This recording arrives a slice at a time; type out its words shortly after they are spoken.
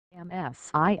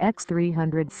MSI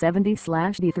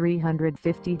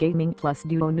X370/B350 Gaming Plus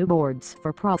Duo new boards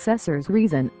for processors.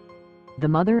 Ryzen. The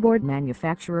motherboard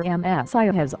manufacturer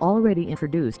MSI has already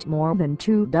introduced more than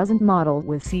 24 models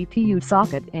with CPU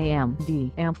socket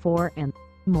AMD AM4 and,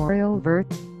 moreover,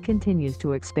 continues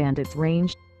to expand its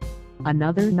range.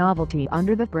 Another novelty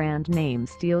under the brand name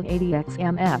Steel ADX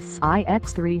MSI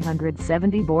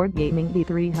X370 board gaming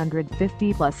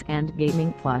B350 Plus and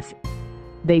Gaming Plus.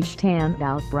 They stand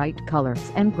out bright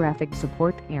colors and graphic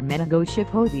support and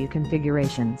mnogoshipovyh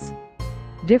configurations.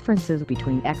 Differences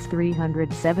between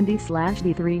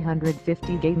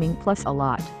X370/B350 Gaming Plus a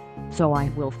lot, so I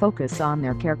will focus on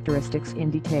their characteristics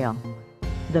in detail.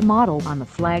 The model on the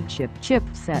flagship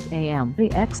chipset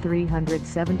AMD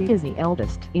X370 is the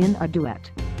eldest in a duet.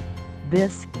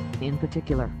 This, in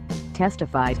particular,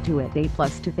 testifies to its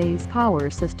A+2-phase power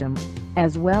system,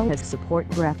 as well as support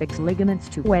graphics ligaments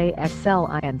 2-way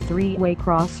XLI and 3-way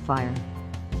CrossFire.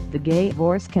 The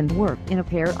GeForce can work in a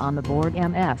pair on the board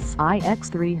MSI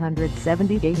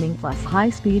X370 Gaming Plus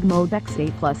high-speed mode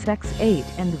X8 plus X8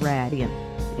 and Radeon,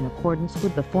 in accordance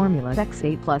with the formula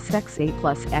X8 plus X8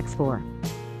 plus X4.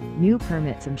 New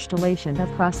permits installation of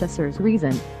processors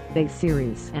Ryzen, base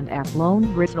series and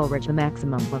Athlon storage a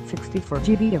maximum of 64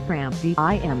 GB of RAM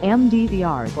AMD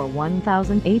DDR4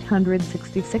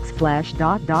 1866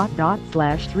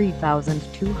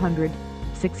 //3200,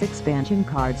 6 expansion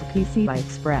cards PCI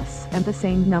Express and the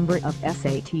same number of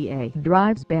SATA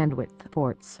drives bandwidth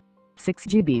ports, 6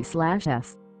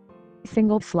 GB/S.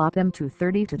 Single slot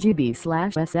M232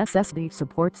 GB/S SSD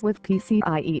supports with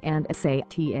PCIe and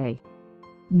SATA.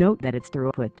 Note that its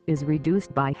throughput is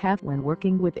reduced by half when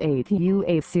working with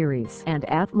ATUA series and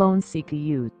Athlon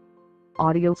CPU.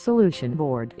 Audio solution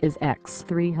board is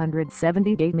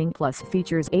X370 Gaming Plus,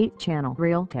 features 8-channel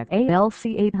Realtek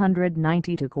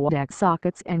ALC892 codec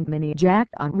sockets and mini jack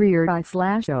on rear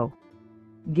I/O.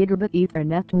 Gigabit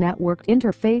Ethernet network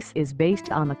interface is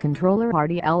based on the controller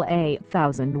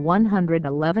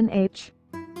RDL8111H.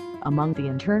 Among the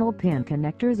internal pin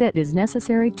connectors, it is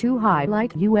necessary to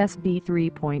highlight USB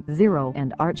 3.0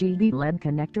 and RGB LED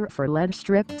connector for LED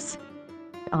strips.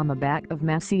 On the back of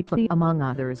MSI, among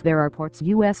others, there are ports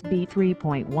USB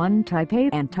 3.1 Type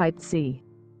A and Type C.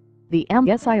 The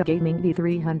MSI Gaming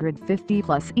B350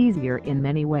 Plus easier in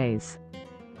many ways.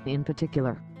 In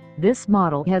particular, this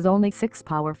model has only 6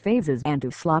 power phases and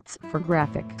 2 slots for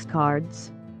graphics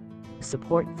cards.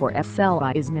 Support for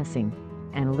XLI is missing,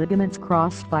 and ligaments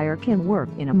CrossFire can work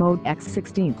in a mode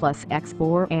X16 plus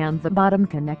X4, and the bottom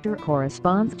connector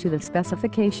corresponds to the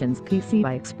specifications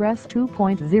PCI Express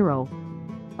 2.0.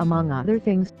 Among other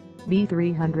things,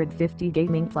 B350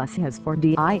 Gaming Plus has 4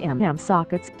 DIMM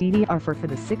sockets DDR4 for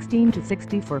the 16 to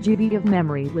 64 GB of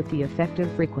memory with the effective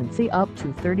frequency up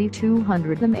to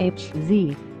 3200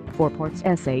 MHz, 4 ports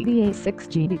SATA 6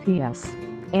 Gbps.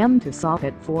 M2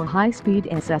 socket for high-speed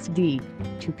SSD,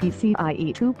 to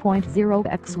PCIe 2.0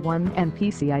 X1 and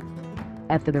PCI.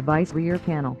 At the device rear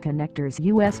panel, connectors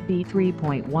USB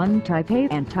 3.1 Type A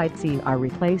and Type C are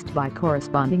replaced by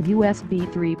corresponding USB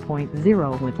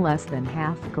 3.0 with less than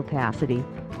half capacity.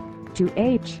 To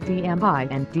HDMI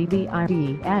and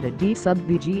DVI added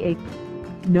D-sub-VGA.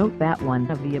 Note that one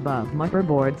of the above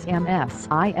motherboards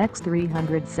MSI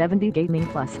X370 Gaming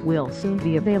Plus will soon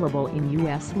be available in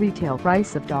US retail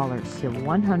price of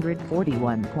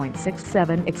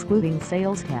 $141.67 excluding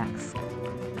sales tax.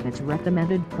 Its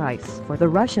recommended price for the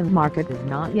Russian market is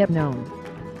not yet known.